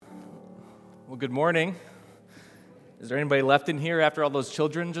Well, good morning. Is there anybody left in here after all those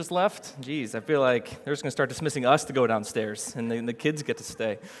children just left? Geez, I feel like they're just going to start dismissing us to go downstairs, and the kids get to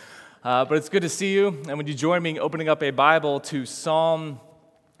stay. But it's good to see you, and would you join me in opening up a Bible to Psalm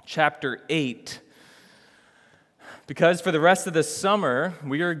chapter 8? Because for the rest of the summer,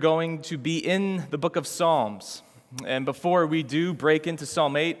 we are going to be in the book of Psalms. And before we do break into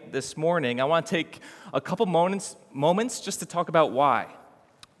Psalm 8 this morning, I want to take a couple moments just to talk about why.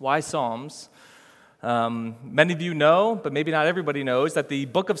 Why Psalms? Many of you know, but maybe not everybody knows, that the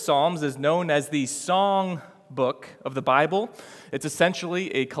book of Psalms is known as the song book of the Bible. It's essentially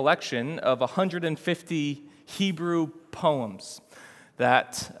a collection of 150 Hebrew poems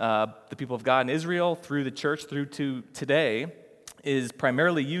that the people of God in Israel, through the church, through to today, is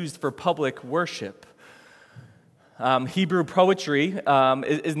primarily used for public worship. Hebrew poetry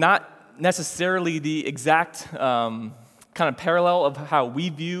is not necessarily the exact kind of parallel of how we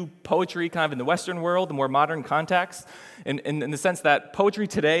view poetry kind of in the Western world, the more modern context, in the sense that poetry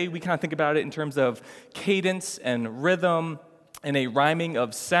today, we kind of think about it in terms of cadence and rhythm and a rhyming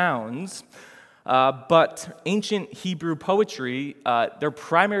of sounds. But ancient Hebrew poetry, their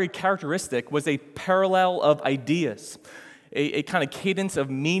primary characteristic was a parallel of ideas, a kind of cadence of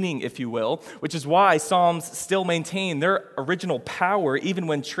meaning, if you will, which is why Psalms still maintain their original power even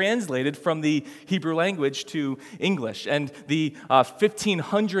when translated from the Hebrew language to English. And the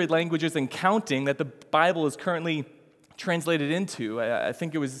 1,500 languages and counting that the Bible is currently translated into, I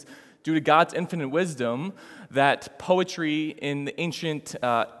think it was due to God's infinite wisdom that poetry in the ancient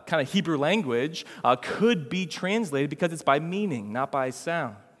kind of Hebrew language could be translated because it's by meaning, not by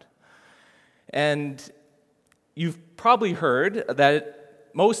sound. And you've probably heard that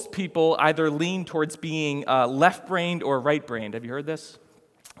most people either lean towards being left-brained or right-brained. Have you heard this?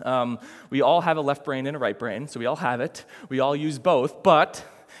 We all have a left brain and a right brain, so we all have it. We all use both, but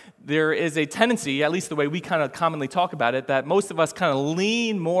there is a tendency, at least the way we kind of commonly talk about it, that most of us kind of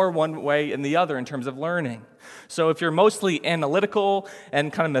lean more one way than the other in terms of learning. So if you're mostly analytical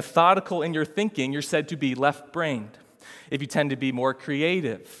and kind of methodical in your thinking, you're said to be left-brained. If you tend to be more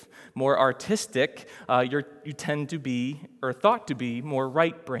creative, more artistic, you tend to be, or thought to be, more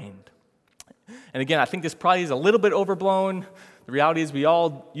right-brained. And again, I think this probably is a little bit overblown. The reality is we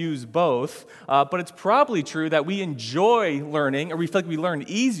all use both, but it's probably true that we enjoy learning, or we feel like we learn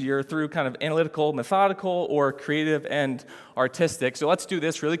easier through kind of analytical, methodical, or creative and artistic. So let's do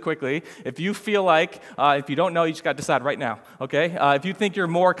this really quickly. If you feel like, if you don't know, you just got to decide right now, okay? If you think you're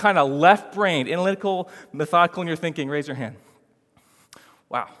more kind of left-brained, analytical, methodical in your thinking, raise your hand.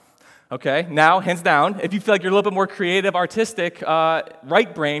 Wow. Okay, now, hands down. If you feel like you're a little bit more creative, artistic,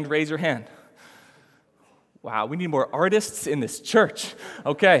 right-brained, raise your hand. Wow, we need more artists in this church.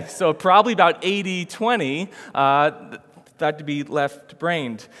 Okay, so probably about 80-20, that to be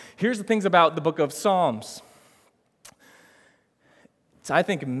left-brained. Here's the things about the book of Psalms. It's, I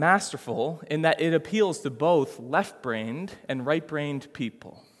think, masterful in that it appeals to both left-brained and right-brained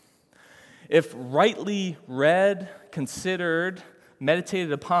people. If rightly read, considered,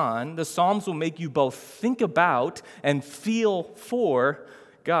 meditated upon, the Psalms will make you both think about and feel for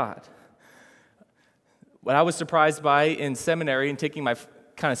God. What I was surprised by in seminary and taking my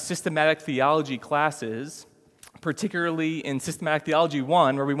kind of systematic theology classes, particularly in Systematic Theology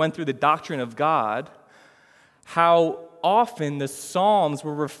 1, where we went through the doctrine of God, how often the Psalms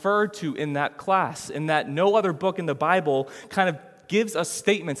were referred to in that class, in that no other book in the Bible kind of gives us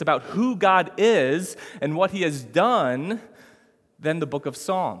statements about who God is and what He has done than the book of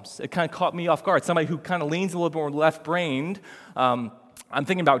Psalms. It kind of caught me off guard. Somebody who kind of leans a little bit more left-brained, I'm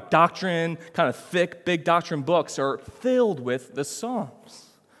thinking about doctrine, kind of thick, big doctrine books are filled with the Psalms.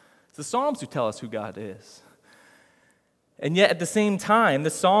 It's the Psalms who tell us who God is. And yet, at the same time, the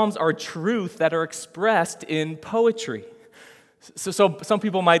Psalms are truth that are expressed in poetry. So some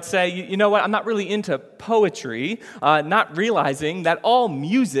people might say, you know what, I'm not really into poetry, not realizing that all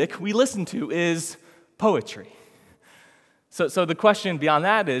music we listen to is poetry. So the question beyond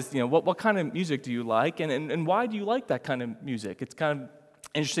that is, what kind of music do you like, and why do you like that kind of music? It's kind of an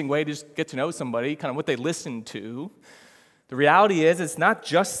interesting way to just get to know somebody, kind of what they listen to. The reality is it's not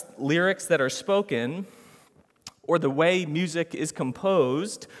just lyrics that are spoken or the way music is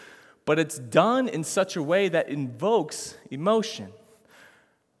composed, but it's done in such a way that invokes emotion,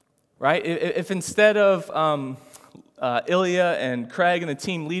 right? If instead of Ilya and Craig and the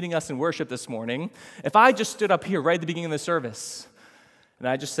team leading us in worship this morning, if I just stood up here right at the beginning of the service and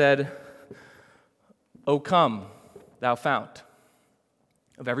I just said, "O come, thou fount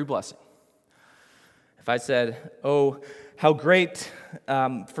of every blessing." If I said, "O how great,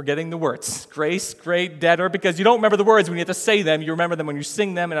 forgetting the words, grace, great, debtor, because you don't remember the words when you have to say them. You remember them when you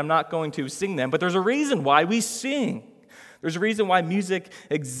sing them, and I'm not going to sing them. But there's a reason why we sing. There's a reason why music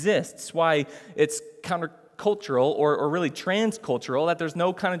exists, why it's countercultural or really transcultural, that there's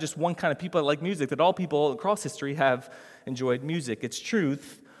no kind of just one kind of people that like music, that all people across history have enjoyed music. It's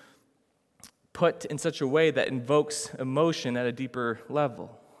truth put in such a way that invokes emotion at a deeper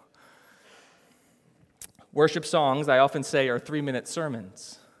level. Worship songs, I often say, are 3-minute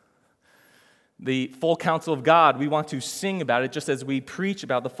sermons. The full counsel of God, we want to sing about it just as we preach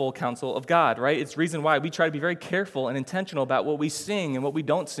about the full counsel of God, right? It's the reason why we try to be very careful and intentional about what we sing and what we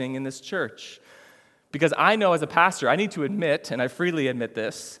don't sing in this church. Because I know as a pastor, I need to admit, and I freely admit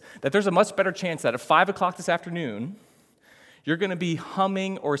this, that there's a much better chance that at 5 o'clock this afternoon, you're going to be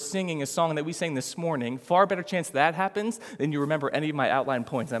humming or singing a song that we sang this morning. Far better chance that happens than you remember any of my outline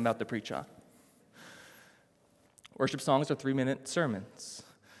points I'm about to preach on. Worship songs are 3-minute sermons.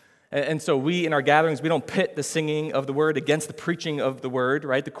 And so we, in our gatherings, we don't pit the singing of the word against the preaching of the word,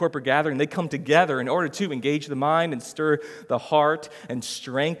 right? The corporate gathering, they come together in order to engage the mind and stir the heart and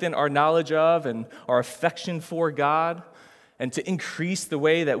strengthen our knowledge of and our affection for God and to increase the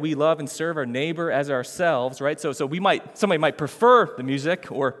way that we love and serve our neighbor as ourselves, right? So somebody might prefer the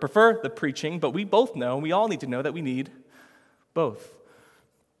music or prefer the preaching, but we both know, we all need to know that we need both.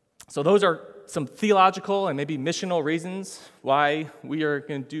 So those are some theological and maybe missional reasons why we are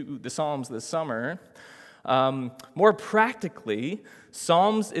going to do the Psalms this summer. More practically,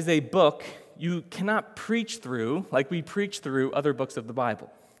 Psalms is a book you cannot preach through like we preach through other books of the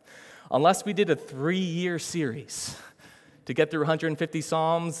Bible. Unless we did a 3-year series to get through 150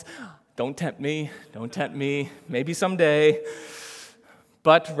 Psalms, don't tempt me, maybe someday.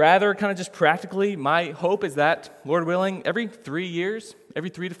 But rather, kind of just practically, my hope is that, Lord willing, every 3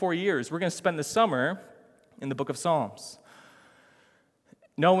 to 4 years, we're going to spend the summer in the book of Psalms.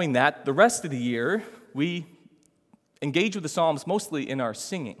 Knowing that the rest of the year, we engage with the Psalms mostly in our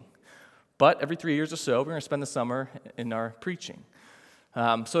singing. But every 3 years or so, we're going to spend the summer in our preaching.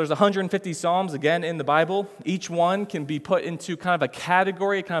 So there's 150 Psalms, again, in the Bible. Each one can be put into kind of a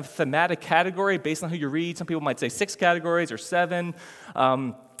category, kind of thematic category based on who you read. Some people might say 6 categories or 7.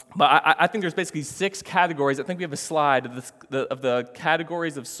 But I think there's basically 6 categories. I think we have a slide of the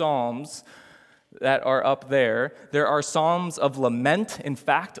categories of Psalms that are up there. There are Psalms of lament. In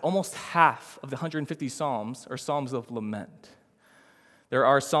fact, almost half of the 150 Psalms are Psalms of lament. There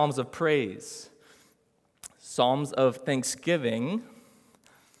are Psalms of praise, Psalms of thanksgiving,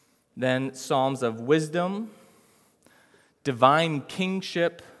 then Psalms of wisdom, divine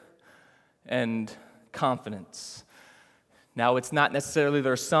kingship, and confidence. Now, it's not necessarily,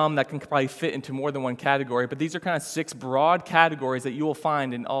 there are some that can probably fit into more than one category, but these are kind of 6 broad categories that you will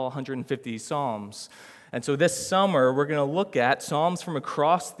find in all 150 Psalms. And so this summer, we're going to look at Psalms from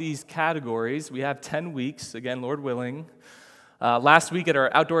across these categories. We have 10 weeks, again, Lord willing. Last week at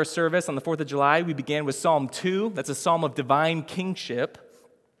our outdoor service on the 4th of July, we began with Psalm 2. That's a psalm of divine kingship.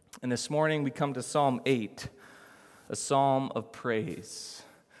 And this morning we come to Psalm 8, a psalm of praise.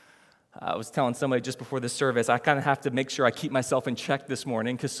 I was telling somebody just before this service, I kind of have to make sure I keep myself in check this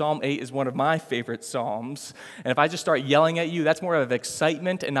morning because Psalm 8 is one of my favorite psalms. And if I just start yelling at you, that's more of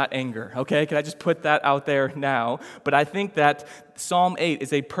excitement and not anger, okay? Can I just put that out there now? But I think that Psalm 8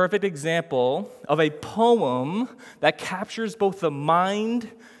 is a perfect example of a poem that captures both the mind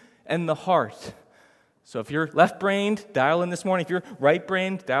and the heart. So if you're left-brained, dial in this morning. If you're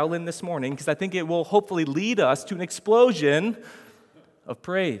right-brained, dial in this morning, because I think it will hopefully lead us to an explosion of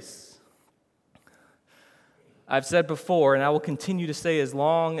praise. I've said before, and I will continue to say as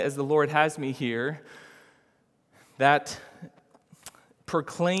long as the Lord has me here, that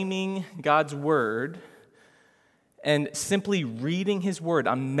proclaiming God's word and simply reading his word,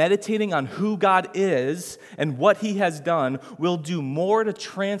 I'm meditating on who God is and what he has done, will do more to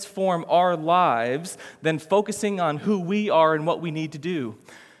transform our lives than focusing on who we are and what we need to do.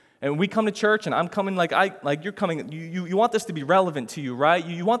 And we come to church, and I'm coming like you're coming. You want this to be relevant to you, right?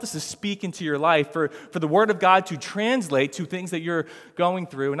 You want this to speak into your life, for the word of God to translate to things that you're going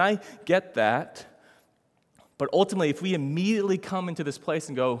through. And I get that. But ultimately, if we immediately come into this place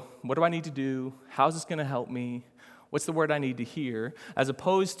and go, what do I need to do? How's this going to help me? What's the word I need to hear? As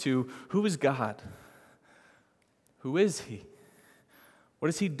opposed to, who is God? Who is he? What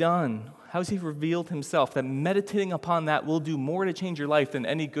has he done? How has he revealed himself? That meditating upon that will do more to change your life than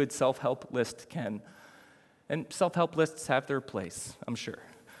any good self-help list can. And self-help lists have their place, I'm sure,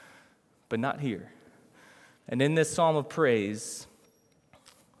 but not here. And in this psalm of praise,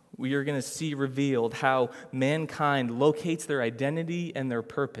 we are going to see revealed how mankind locates their identity and their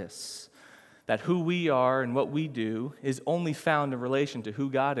purpose. that who we are and what we do is only found in relation to who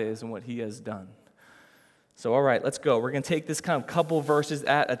God is and what he has done. So, all right, let's go. We're going to take this kind of couple verses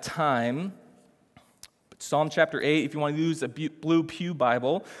at a time. Psalm chapter 8, if you want to use a blue pew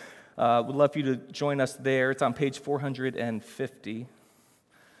Bible, we'd love for you to join us there. It's on page 450.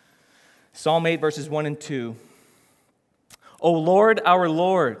 Psalm 8, verses 1 and 2. O Lord, our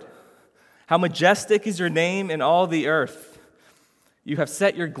Lord, how majestic is your name in all the earth. You have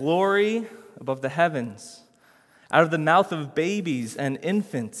set your glory above the heavens. Out of the mouth of babies and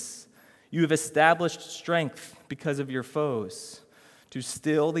infants, you have established strength because of your foes, to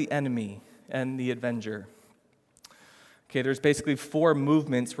still the enemy and the avenger. Okay, there's basically four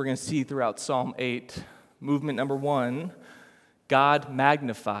movements we're going to see throughout Psalm 8. Movement number 1, God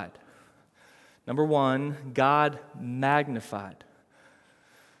magnified. Number 1, God magnified.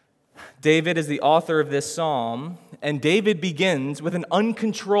 David is the author of this psalm, and David begins with an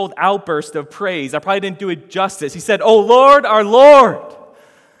uncontrolled outburst of praise. I probably didn't do it justice. He said, O Lord, our Lord,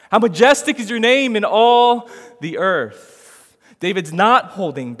 how majestic is your name in all the earth. David's not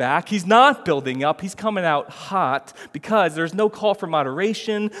holding back. He's not building up. He's coming out hot because there's no call for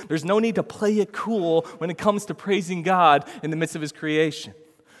moderation. There's no need to play it cool when it comes to praising God in the midst of his creation.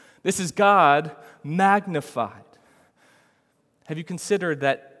 This is God magnified. Have you considered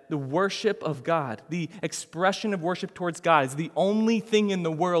that the worship of God, the expression of worship towards God, is the only thing in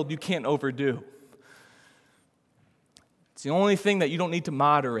the world you can't overdo? It's the only thing that you don't need to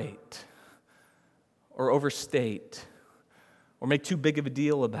moderate or overstate or make too big of a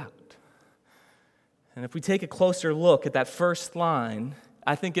deal about. And if we take a closer look at that first line,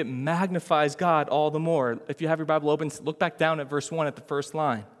 I think it magnifies God all the more. If you have your Bible open, look back down at verse 1 at the first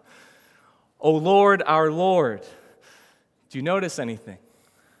line. O Lord, our Lord. Do you notice anything?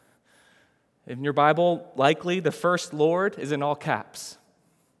 In your Bible, likely the first Lord is in all caps.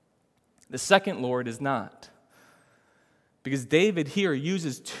 The second Lord is not. Because David here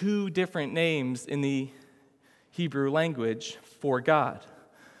uses two different names in the Hebrew language for God.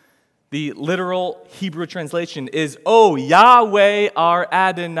 The literal Hebrew translation is, O Yahweh our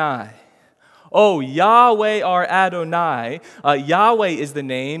Adonai. Oh, Yahweh our Adonai. Yahweh is the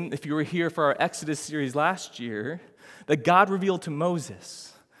name, if you were here for our Exodus series last year, that God revealed to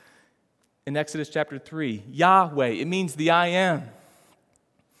Moses in Exodus chapter 3. Yahweh, it means the I am.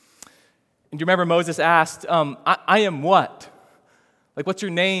 And do you remember Moses asked, I am what? Like, what's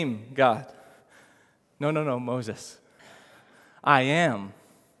your name, God? No, Moses. I am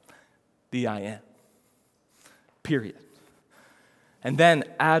the I am. Period. And then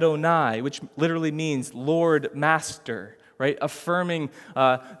Adonai, which literally means Lord, Master, right? Affirming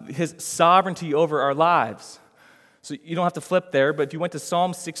his sovereignty over our lives. So you don't have to flip there, but if you went to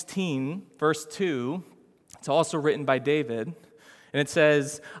Psalm 16, verse 2, it's also written by David, and it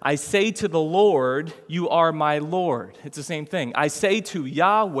says, I say to the Lord, you are my Lord. It's the same thing. I say to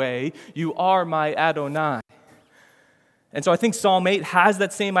Yahweh, you are my Adonai. And so I think Psalm 8 has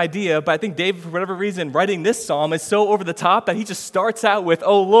that same idea, but I think David, for whatever reason, writing this psalm is so over the top that he just starts out with,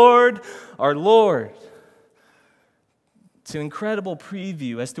 O Lord, our Lord. It's an incredible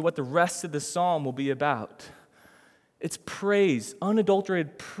preview as to what the rest of the psalm will be about. It's praise,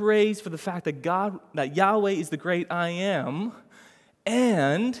 unadulterated praise for the fact that Yahweh is the great I am,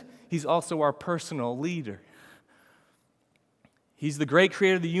 and he's also our personal leader. He's the great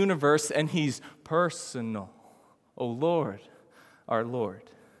creator of the universe, and he's personal. O Lord, our Lord.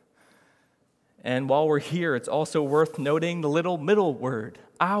 And while we're here, it's also worth noting the little middle word,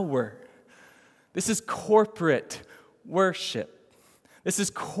 our. This is corporate worship. This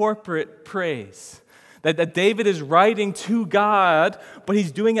is corporate praise. That David is writing to God, but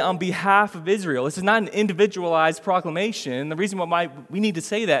he's doing it on behalf of Israel. This is not an individualized proclamation. The reason why we need to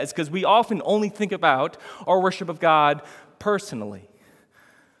say that is because we often only think about our worship of God personally.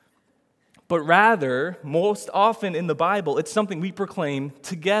 But rather, most often in the Bible, it's something we proclaim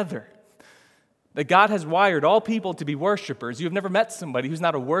together. That God has wired all people to be worshipers. You've never met somebody who's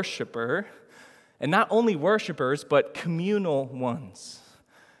not a worshiper. And not only worshipers, but communal ones.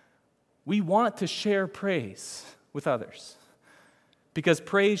 We want to share praise with others. Because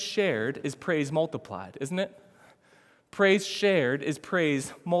praise shared is praise multiplied, isn't it? Praise shared is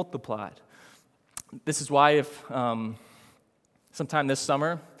praise multiplied. This is why if sometime this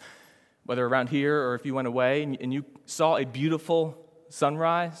summer, whether around here or if you went away and you saw a beautiful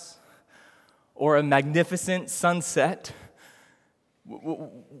sunrise or a magnificent sunset,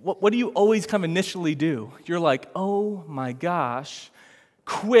 what do you always kind of initially do? You're like, oh my gosh,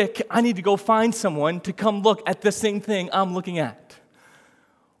 quick, I need to go find someone to come look at the same thing I'm looking at.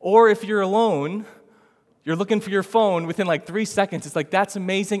 Or if you're alone, You're looking for your phone within like 3 seconds. It's like, that's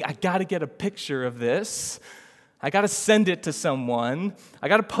amazing. I got to get a picture of this. I got to send it to someone. I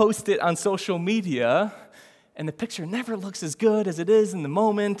got to post it on social media. And the picture never looks as good as it is in the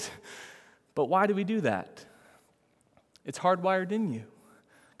moment. But why do we do that? It's hardwired in you.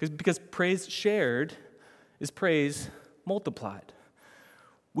 Because praise shared is praise multiplied.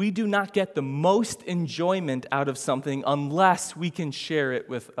 We do not get the most enjoyment out of something unless we can share it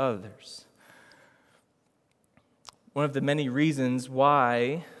with others. One of the many reasons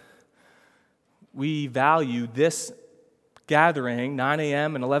why we value this gathering, 9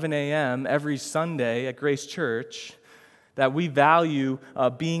 a.m. and 11 a.m. every Sunday at Grace Church, that we value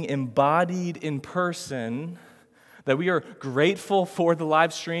being embodied in person, that we are grateful for the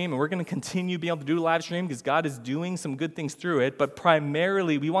live stream, and we're going to continue being able to do the live stream because God is doing some good things through it, but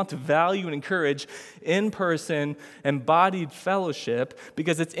primarily we want to value and encourage in-person, embodied fellowship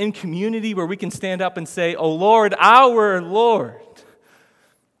because it's in community where we can stand up and say, "Oh Lord, our Lord."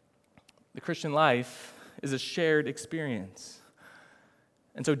 The Christian life is a shared experience.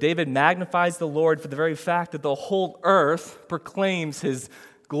 And so David magnifies the Lord for the very fact that the whole earth proclaims his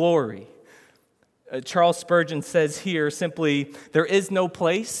glory. Charles Spurgeon says here simply, there is no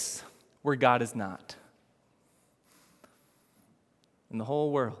place where God is not. In the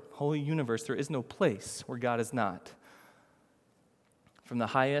whole world, whole universe, there is no place where God is not. From the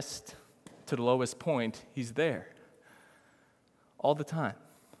highest to the lowest point, he's there. All the time.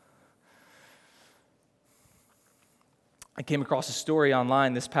 I came across a story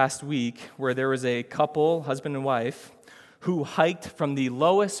online this past week where there was a couple, husband and wife, who hiked from the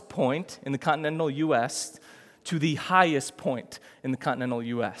lowest point in the continental U.S. to the highest point in the continental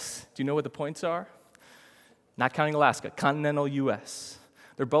U.S. Do you know what the points are? Not counting Alaska, continental U.S.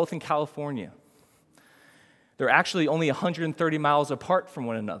 They're both in California. They're actually only 130 miles apart from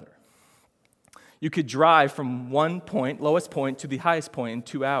one another. You could drive from one point, lowest point, to the highest point in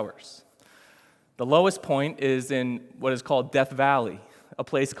 2 hours. The lowest point is in what is called Death Valley, a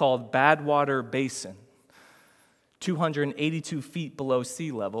place called Badwater Basin. 282 feet below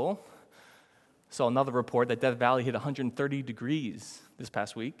sea level. Saw another report that Death Valley hit 130 degrees this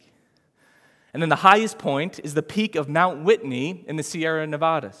past week. And then the highest point is the peak of Mount Whitney in the Sierra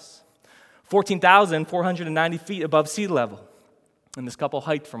Nevadas, 14,490 feet above sea level. And this couple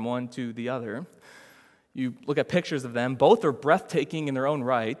hiked from one to the other. You look at pictures of them. Both are breathtaking in their own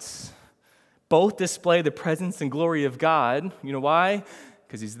rights. Both display the presence and glory of God. You know why?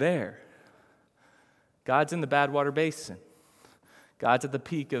 Because he's there. God's in the Badwater Basin. God's at the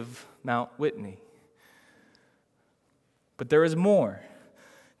peak of Mount Whitney. But there is more.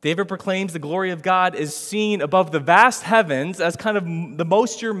 David proclaims the glory of God is seen above the vast heavens as kind of the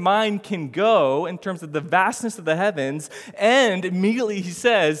most your mind can go in terms of the vastness of the heavens. And immediately he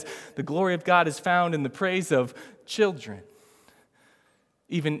says the glory of God is found in the praise of children,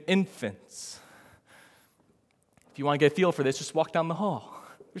 even infants. If you want to get a feel for this, just walk down the hall.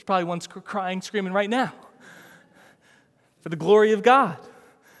 There's probably one crying, screaming right now for the glory of God.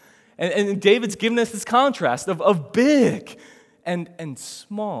 And David's given us this contrast of big and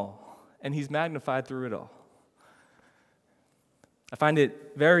small, and he's magnified through it all. I find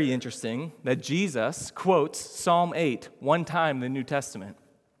it very interesting that Jesus quotes Psalm 8 one time in the New Testament.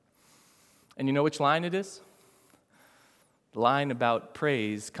 And you know which line it is? The line about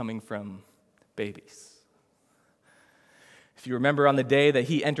praise coming from babies. If you remember on the day that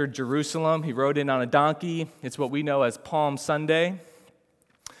he entered Jerusalem, he rode in on a donkey. It's what we know as Palm Sunday.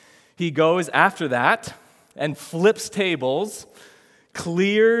 He goes after that and flips tables,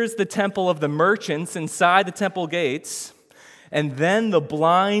 clears the temple of the merchants inside the temple gates, and then the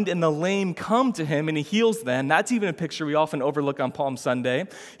blind and the lame come to him and he heals them. That's even a picture we often overlook on Palm Sunday.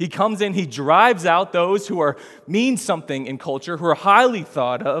 He comes in, he drives out those who mean something in culture, who are highly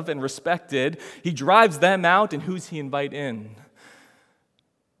thought of and respected. He drives them out, and who's he invite in?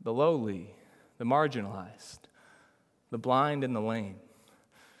 The lowly, the marginalized, the blind and the lame.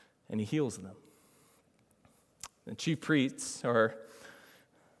 And he heals them. The chief priests are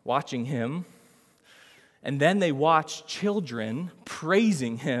watching him, and then they watch children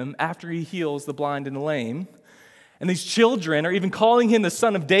praising him after he heals the blind and the lame. And these children are even calling him the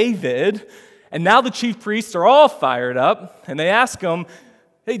son of David. And now the chief priests are all fired up, and they ask him,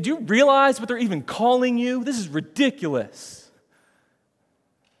 "Hey, do you realize what they're even calling you? This is ridiculous."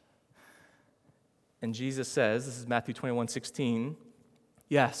 And Jesus says, this is Matthew 21:16,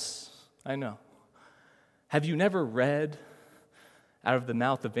 "Yes, I know. Have you never read, out of the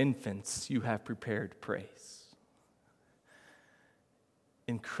mouth of infants you have prepared praise?"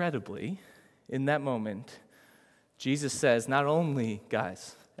 Incredibly, in that moment, Jesus says, not only,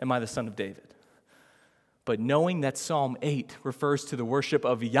 guys, am I the son of David, But knowing that Psalm 8 refers to the worship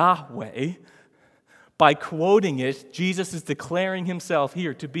of Yahweh, by quoting it, Jesus is declaring himself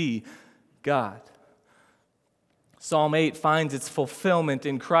here to be God. Psalm 8 finds its fulfillment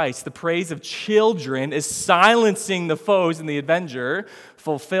in Christ. The praise of children is silencing the foes and the avenger,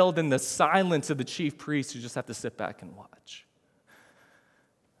 fulfilled in the silence of the chief priests who just have to sit back and watch.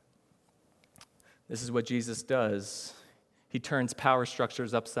 This is what Jesus does. He turns power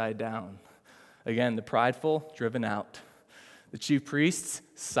structures upside down. Again, the prideful driven out. The chief priests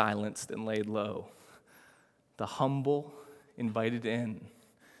silenced and laid low. The humble invited in.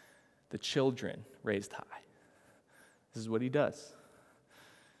 The children raised high. This is what he does.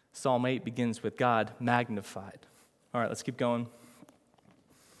 Psalm 8 begins with God magnified. All right, let's keep going.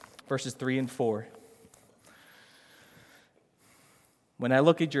 Verses 3 and 4. When I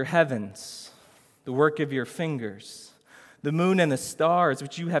look at your heavens, the work of your fingers, the moon and the stars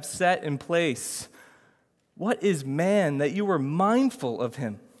which you have set in place, what is man that you were mindful of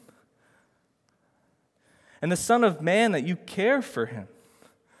him? And the Son of Man that you care for him?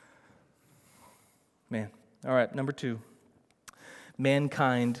 Man. All right, number 2,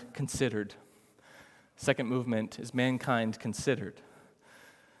 mankind considered. Second movement is mankind considered.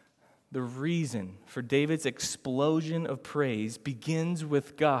 The reason for David's explosion of praise begins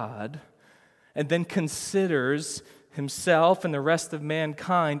with God and then considers himself and the rest of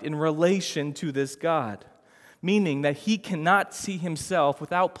mankind in relation to this God, meaning that he cannot see himself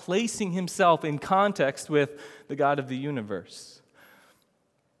without placing himself in context with the God of the universe.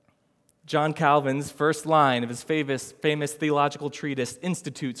 John Calvin's first line of his famous theological treatise,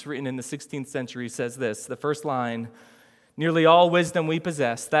 Institutes, written in the 16th century, says this. The first line, nearly all wisdom we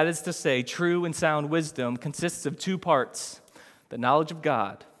possess, that is to say, true and sound wisdom, consists of 2 parts, the knowledge of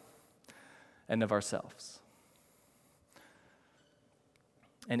God and of ourselves.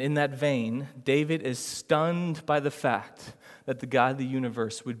 And in that vein, David is stunned by the fact that the God of the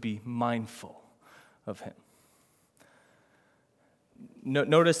universe would be mindful of him.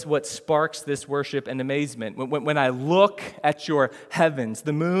 Notice what sparks this worship and amazement. When I look at your heavens,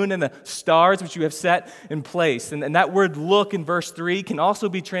 the moon and the stars which you have set in place, and that word look in verse 3 can also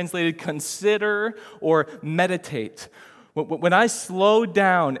be translated consider or meditate. When I slow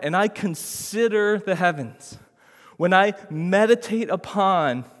down and I consider the heavens, when I meditate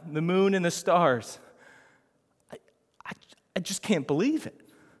upon the moon and the stars, I just can't believe it.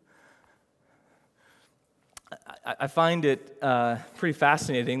 I find it pretty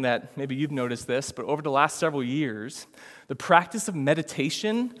fascinating that maybe you've noticed this, but over the last several years, the practice of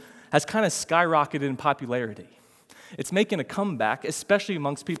meditation has kind of skyrocketed in popularity. It's making a comeback, especially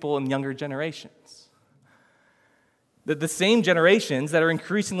amongst people in younger generations. The same generations that are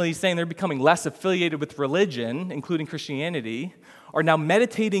increasingly saying they're becoming less affiliated with religion, including Christianity, are now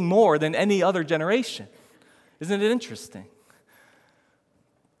meditating more than any other generation. Isn't it interesting?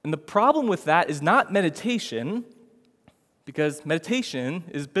 And the problem with that is not meditation, because meditation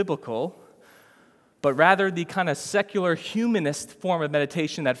is biblical, but rather the kind of secular humanist form of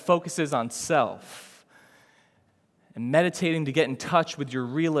meditation that focuses on self and meditating to get in touch with your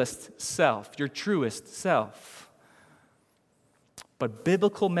realist self, your truest self. But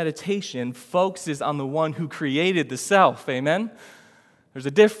biblical meditation focuses on the one who created the self, amen? There's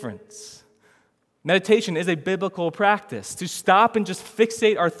a difference. Meditation is a biblical practice, to stop and just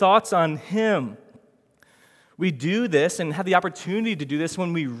fixate our thoughts on Him. We do this and have the opportunity to do this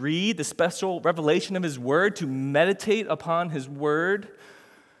when we read the special revelation of His Word, to meditate upon His Word.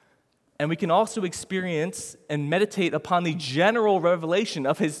 And we can also experience and meditate upon the general revelation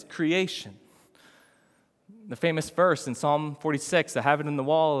of His creation. The famous verse in Psalm 46, I have it in the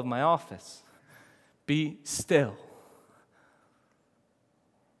wall of my office. Be still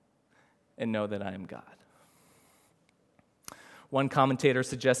and know that I am God. One commentator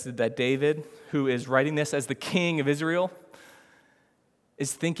suggested that David, who is writing this as the king of Israel,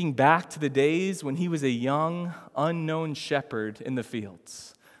 is thinking back to the days when he was a young, unknown shepherd in the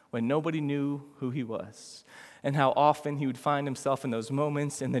fields, when nobody knew who he was, and how often he would find himself in those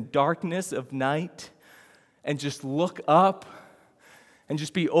moments in the darkness of night and just look up and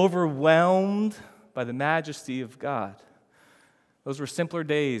just be overwhelmed by the majesty of God. Those were simpler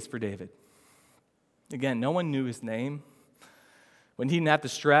days for David. Again, no one knew his name. When he didn't have the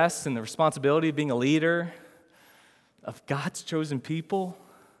stress and the responsibility of being a leader of God's chosen people.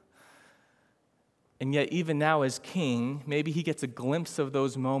 And yet, even now as king, maybe he gets a glimpse of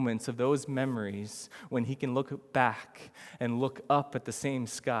those moments, of those memories, when he can look back and look up at the same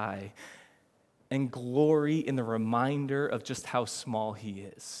sky and glory in the reminder of just how small he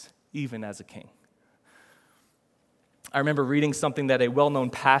is, even as a king. I remember reading something that a well-known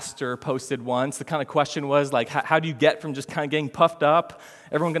pastor posted once. The kind of question was like, how do you get from just kind of getting puffed up?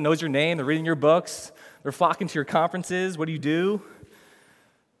 Everyone knows your name, they're reading your books, they're flocking to your conferences. What do you do?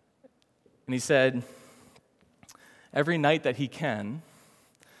 And he said, every night that he can,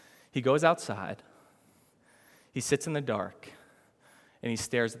 he goes outside, he sits in the dark, and he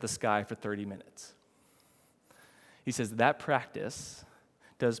stares at the sky for 30 minutes. He says that practice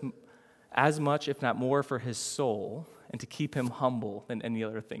does as much, if not more, for his soul and to keep him humble than any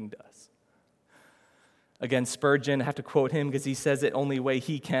other thing does. Again, Spurgeon, I have to quote him because he says it only way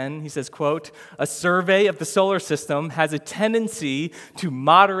he can. He says, quote, "A survey of the solar system has a tendency to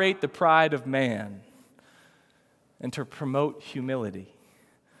moderate the pride of man and to promote humility."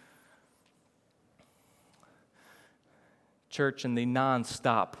 Church, in the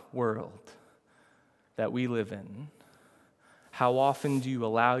non-stop world that we live in, how often do you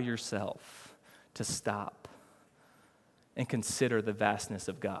allow yourself to stop and consider the vastness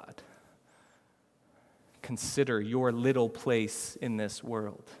of God? Consider your little place in this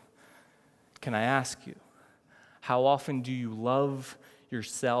world. Can I ask you, how often do you love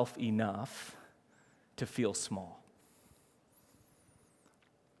yourself enough to feel small?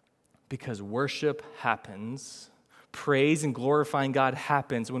 Because worship happens, praise and glorifying God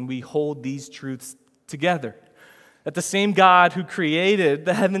happens when we hold these truths together. That the same God who created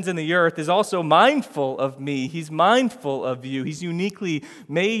the heavens and the earth is also mindful of me. He's mindful of you. He's uniquely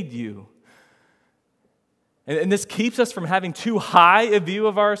made you. And this keeps us from having too high a view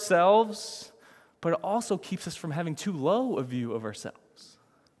of ourselves, but it also keeps us from having too low a view of ourselves.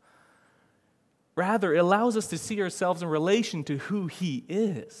 Rather, it allows us to see ourselves in relation to who He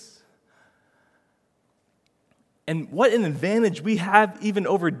is. And what an advantage we have even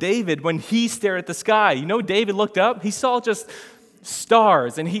over David when he stared at the sky. You know, David looked up, he saw just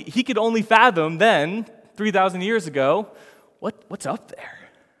stars, and he could only fathom then, 3,000 years ago, what's up there?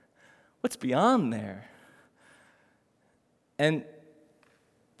 What's beyond there? And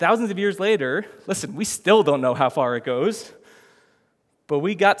thousands of years later, listen, we still don't know how far it goes, but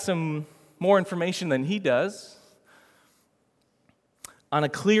we got some more information than he does. On a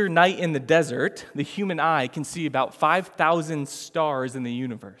clear night in the desert, the human eye can see about 5,000 stars in the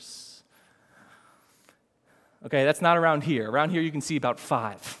universe. Okay, that's not around here. Around here you can see about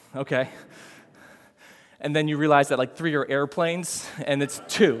 5, okay? And then you realize that like 3 are airplanes, and it's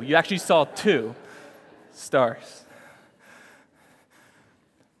 2. You actually saw 2 stars.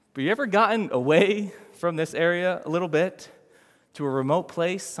 But you ever gotten away from this area a little bit to a remote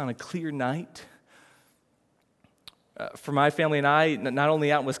place on a clear night? For my family and I, not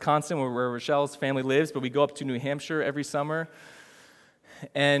only out in Wisconsin, where Rochelle's family lives, but we go up to New Hampshire every summer.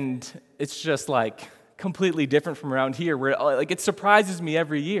 And it's just like completely different from around here, where like it surprises me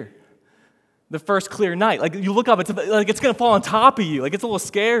every year. The first clear night, like you look up, it's like it's going to fall on top of you. Like it's a little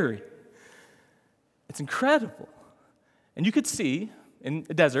scary. It's incredible. And you could see in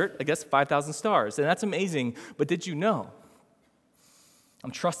the desert, I guess, 5,000 stars. And that's amazing. But did you know?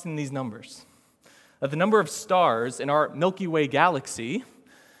 I'm trusting these numbers. That the number of stars in our Milky Way galaxy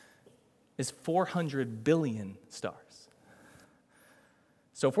is 400 billion stars.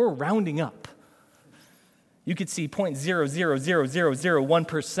 So if we're rounding up, you could see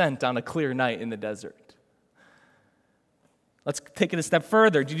 0.00001% on a clear night in the desert. Let's take it a step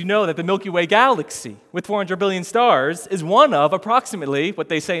further. Did you know that the Milky Way galaxy, with 400 billion stars, is one of approximately, what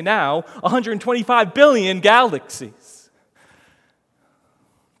they say now, 125 billion galaxies?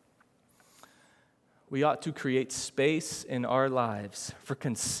 We ought to create space in our lives for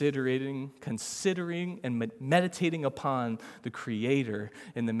considering and meditating upon the Creator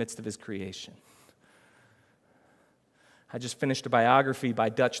in the midst of His creation. I just finished a biography by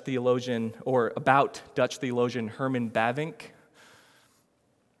about Dutch theologian Herman Bavinck.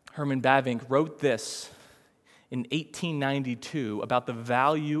 Herman Bavinck wrote this in 1892 about the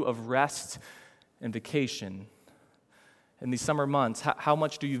value of rest and vacation. In these summer months, how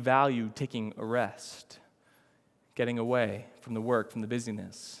much do you value taking a rest, getting away from the work, from the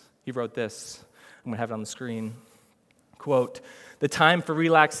busyness? He wrote this. I'm going to have it on the screen. Quote, "The time for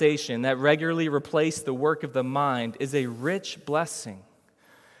relaxation that regularly replaces the work of the mind is a rich blessing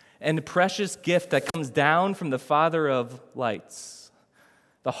and a precious gift that comes down from the Father of lights.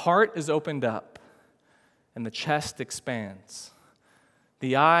 The heart is opened up and the chest expands.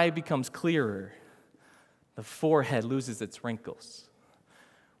 The eye becomes clearer. The forehead loses its wrinkles.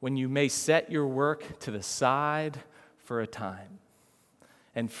 When you may set your work to the side for a time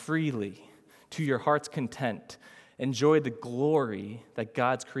and freely, to your heart's content, enjoy the glory that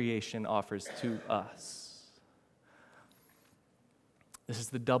God's creation offers to us." This is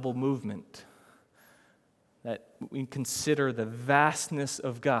the double movement that we consider the vastness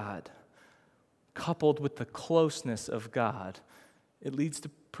of God, coupled with the closeness of God, it leads to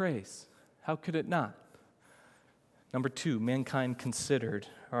praise. How could it not? Number 2, mankind considered.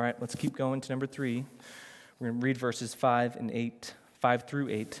 All right, let's keep going to number 3. We're going to read verses 5 through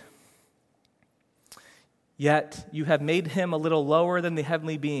 8. Yet you have made him a little lower than the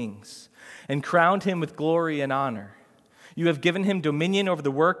heavenly beings and crowned him with glory and honor. You have given him dominion over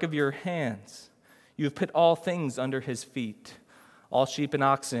the work of your hands. You have put all things under his feet, all sheep and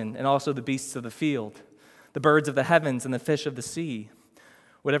oxen, and also the beasts of the field, the birds of the heavens and the fish of the sea,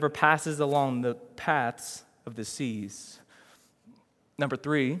 whatever passes along the paths of the seas. Number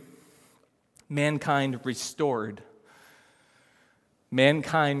 3, mankind restored.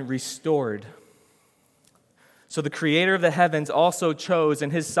 Mankind restored. So the creator of the heavens also chose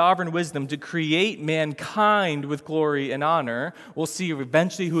in his sovereign wisdom to create mankind with glory and honor. We'll see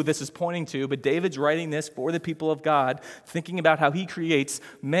eventually who this is pointing to, but David's writing this for the people of God, thinking about how he creates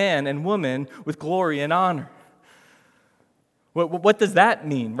man and woman with glory and honor. What does that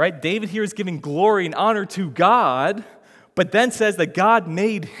mean, right? David here is giving glory and honor to God, but then says that God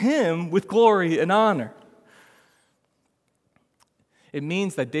made him with glory and honor. It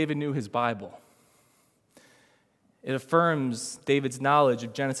means that David knew his Bible. It affirms David's knowledge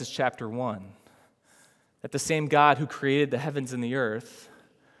of Genesis chapter 1, that the same God who created the heavens and the earth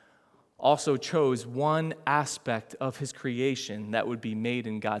also chose one aspect of his creation that would be made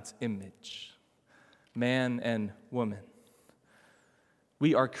in God's image, man and woman.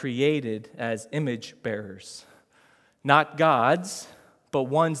 We are created as image bearers, not gods, but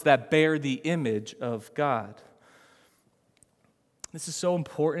ones that bear the image of God. This is so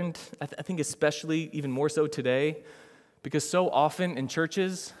important, I think especially even more so today, because so often in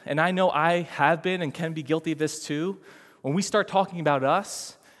churches, and I know I have been and can be guilty of this too, when we start talking about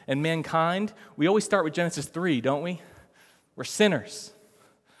us and mankind, we always start with Genesis 3, don't we? We're sinners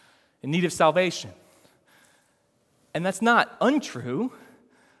in need of salvation. And that's not untrue,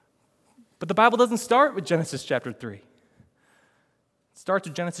 but the Bible doesn't start with Genesis chapter 3. It starts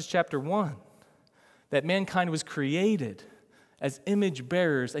with Genesis chapter 1, that mankind was created as image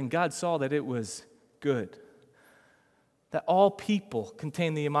bearers, and God saw that it was good. That all people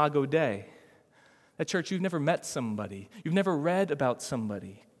contain the imago Dei. That church, you've never met somebody, you've never read about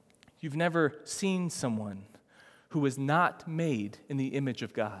somebody, you've never seen someone who was not made in the image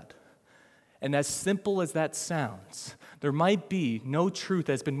of God. And as simple as that sounds, there might be no truth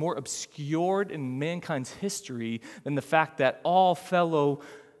that has been more obscured in mankind's history than the fact that all fellow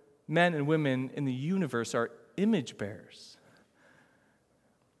men and women in the universe are image bearers.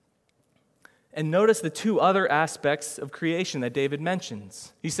 And notice the 2 other aspects of creation that David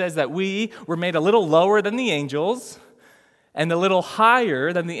mentions. He says that we were made a little lower than the angels and a little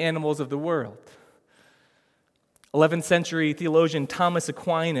higher than the animals of the world. 11th century theologian Thomas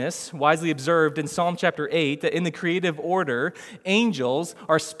Aquinas wisely observed in Psalm chapter 8 that in the creative order, angels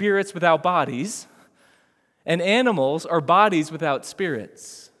are spirits without bodies, and animals are bodies without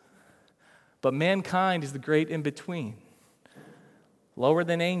spirits. But mankind is the great in-between, lower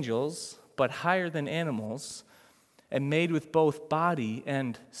than angels, but higher than animals, and made with both body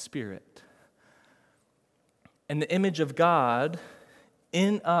and spirit. And the image of God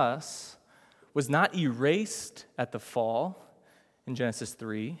in us was not erased at the fall in Genesis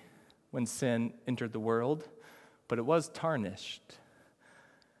 3 when sin entered the world, but it was tarnished.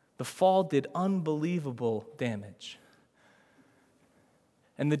 The fall did unbelievable damage.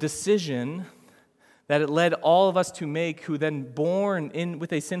 And the decision that it led all of us to make, who then born in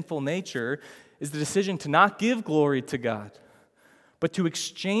with a sinful nature, is the decision to not give glory to God, but to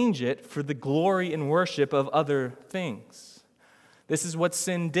exchange it for the glory and worship of other things. This is what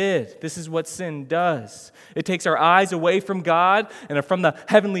sin did. This is what sin does. It takes our eyes away from God and from the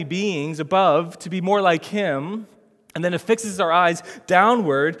heavenly beings above to be more like Him, and then it fixes our eyes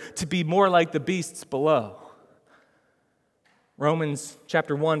downward to be more like the beasts below. Romans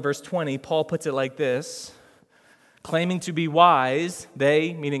chapter 1, verse 20, Paul puts it like this: claiming to be wise,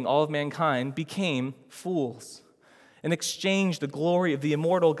 they, meaning all of mankind, became fools and exchanged the glory of the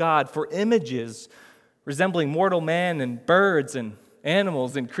immortal God for images resembling mortal man and birds and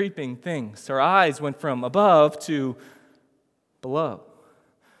animals and creeping things. Our eyes went from above to below.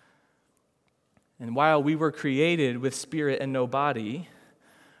 And while we were created with spirit and no body,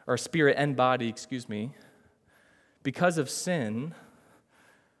 or spirit and body, because of sin,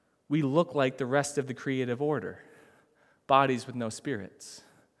 we look like the rest of the creative order, bodies with no spirits.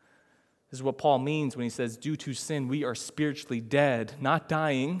 This is what Paul means when he says, due to sin, we are spiritually dead, not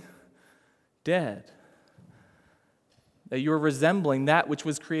dying, dead. That you are resembling that which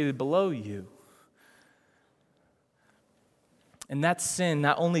was created below you. And that sin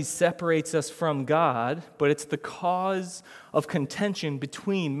not only separates us from God, but it's the cause of contention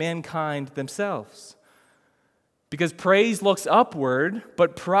between mankind themselves. Because praise looks upward,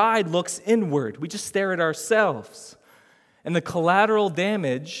 but pride looks inward. We just stare at ourselves. And the collateral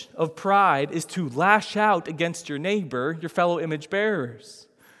damage of pride is to lash out against your neighbor, your fellow image bearers.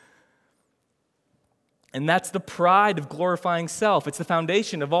 And that's the pride of glorifying self. It's the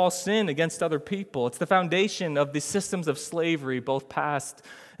foundation of all sin against other people. It's the foundation of the systems of slavery, both past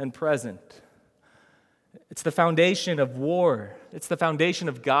and present. It's the foundation of war. It's the foundation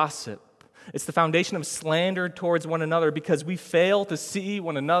of gossip. It's the foundation of slander towards one another because we fail to see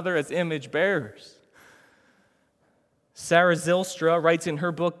one another as image bearers. Sarah Zylstra writes in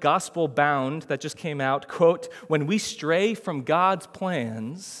her book, Gospel Bound, that just came out, quote, "When we stray from God's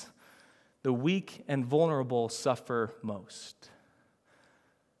plans, the weak and vulnerable suffer most."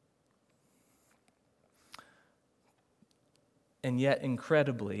 And yet,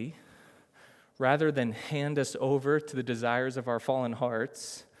 incredibly, rather than hand us over to the desires of our fallen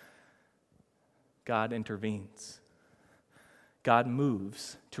hearts, God intervenes. God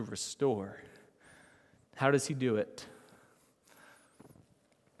moves to restore. How does he do it?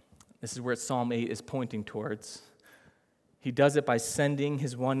 This is where Psalm 8 is pointing towards. He does it by sending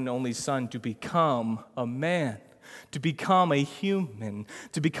his one and only Son to become a man, to become a human,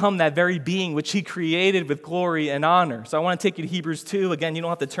 to become that very being which he created with glory and honor. So I want to take you to Hebrews 2. Again, you don't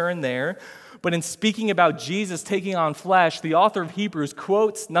have to turn there. But in speaking about Jesus taking on flesh, the author of Hebrews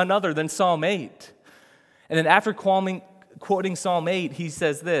quotes none other than Psalm 8. And then after quoting Psalm 8, he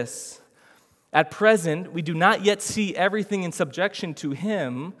says this, "At present, we do not yet see everything in subjection to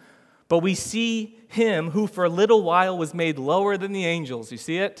him, but we see him who for a little while was made lower than the angels." You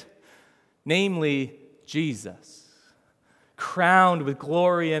see it? Namely, Jesus, crowned with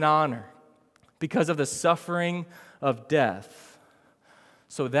glory and honor because of the suffering of death,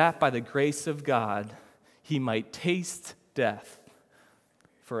 so that by the grace of God he might taste death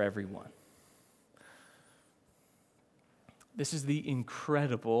for everyone. This is the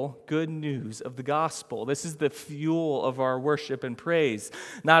incredible good news of the gospel. This is the fuel of our worship and praise.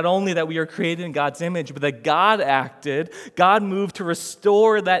 Not only that we are created in God's image, but that God acted, God moved to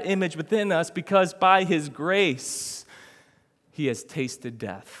restore that image within us because by his grace, he has tasted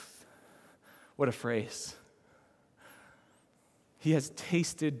death. What a phrase. He has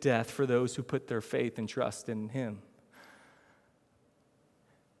tasted death for those who put their faith and trust in him.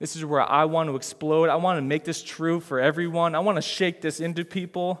 This is where I want to explode. I want to make this true for everyone. I want to shake this into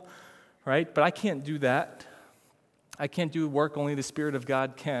people, right? But I can't do that. I can't do work only the Spirit of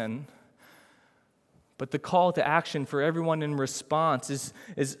God can. But the call to action for everyone in response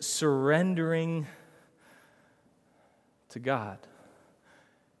is surrendering to God.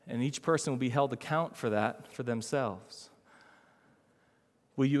 And each person will be held account for that for themselves.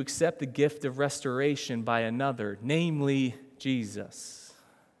 Will you accept the gift of restoration by another, namely Jesus,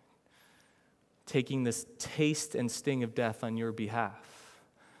 taking this taste and sting of death on your behalf?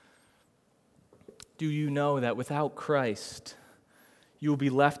 Do you know that without Christ, you will be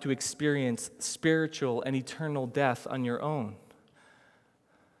left to experience spiritual and eternal death on your own?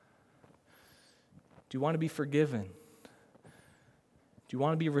 Do you want to be forgiven? Do you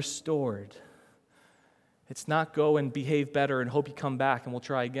want to be restored? It's not go and behave better and hope you come back and we'll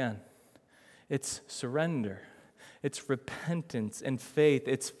try again. It's surrender. It's repentance and faith.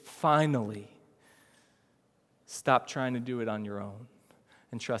 It's finally stop trying to do it on your own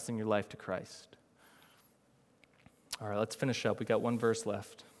and trusting your life to Christ. All right, let's finish up. We got one verse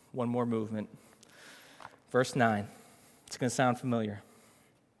left, one more movement. Verse 9. It's going to sound familiar.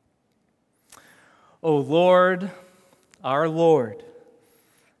 O Lord, our Lord,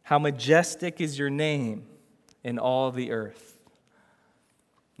 how majestic is your name in all the earth.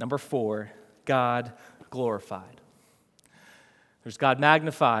 Number 4, God glorified. There's God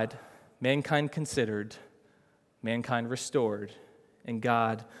magnified, mankind considered, mankind restored, and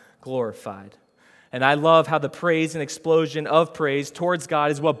God glorified. And I love how the praise and explosion of praise towards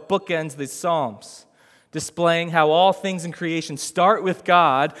God is what bookends the Psalms, displaying how all things in creation start with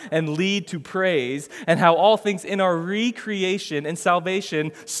God and lead to praise, and how all things in our recreation and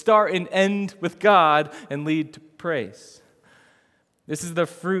salvation start and end with God and lead to praise. This is the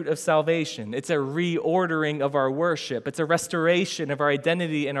fruit of salvation. It's a reordering of our worship. It's a restoration of our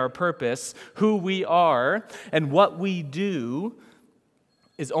identity and our purpose, who we are, and what we do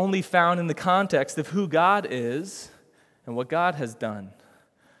is only found in the context of who God is and what God has done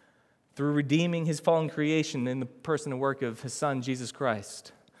through redeeming his fallen creation in the person and work of his Son, Jesus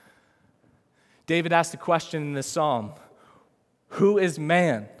Christ. David asked a question in this psalm, "Who is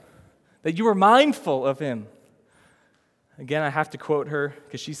man that you are mindful of him?" Again, I have to quote her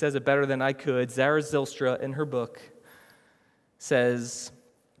because she says it better than I could. Zara Zylstra, in her book, says,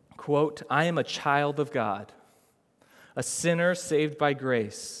 quote, "I am a child of God, a sinner saved by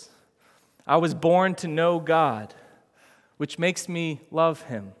grace. I was born to know God, which makes me love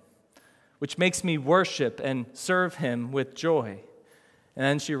him, which makes me worship and serve him with joy." And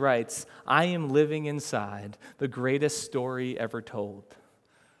then she writes, "I am living inside the greatest story ever told,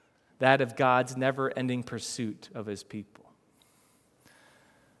 that of God's never-ending pursuit of his people."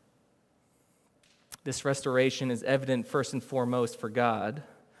 This restoration is evident first and foremost for God,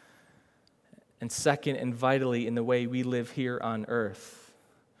 and second and vitally in the way we live here on earth.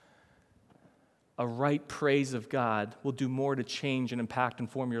 A right praise of God will do more to change and impact and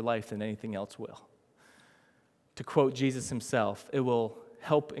form your life than anything else will. To quote Jesus himself, it will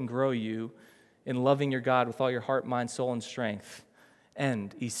help and grow you in loving your God with all your heart, mind, soul, and strength,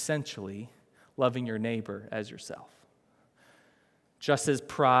 and essentially loving your neighbor as yourself. Just as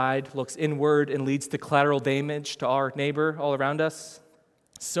pride looks inward and leads to collateral damage to our neighbor all around us,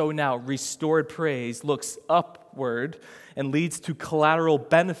 so now restored praise looks upward and leads to collateral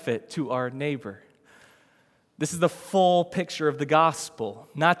benefit to our neighbor. This is the full picture of the gospel,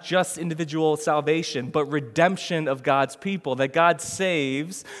 not just individual salvation, but redemption of God's people, that God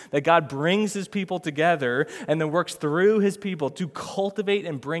saves, that God brings his people together, and then works through his people to cultivate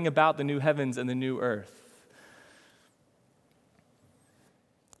and bring about the new heavens and the new earth.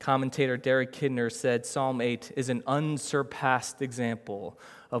 Commentator Derek Kidner said Psalm 8 is an unsurpassed example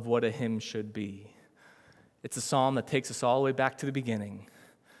of what a hymn should be. It's a psalm that takes us all the way back to the beginning.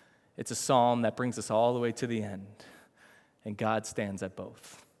 It's a psalm that brings us all the way to the end. And God stands at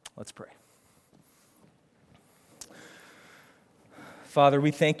both. Let's pray. Father, we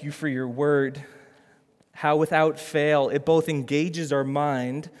thank you for your word, how without fail it both engages our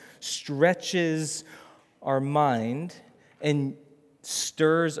mind, stretches our mind, and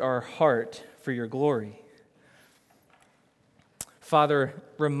stirs our heart for your glory. Father,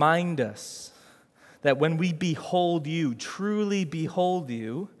 remind us that when we behold you, truly behold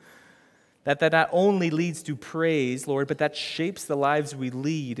you, that not only leads to praise, Lord, but that shapes the lives we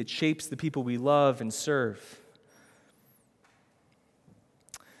lead. It shapes the people we love and serve.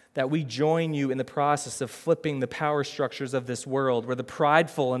 That we join you in the process of flipping the power structures of this world, where the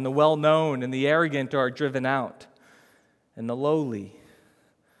prideful and the well-known and the arrogant are driven out, and the lowly,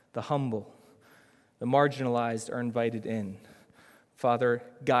 the humble, the marginalized are invited in. Father,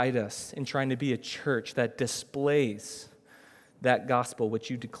 guide us in trying to be a church that displays that gospel which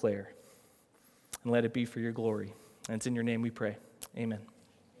you declare. And let it be for your glory. And it's in your name we pray. Amen.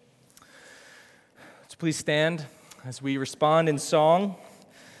 So please stand as we respond in song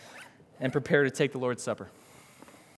and prepare to take the Lord's Supper.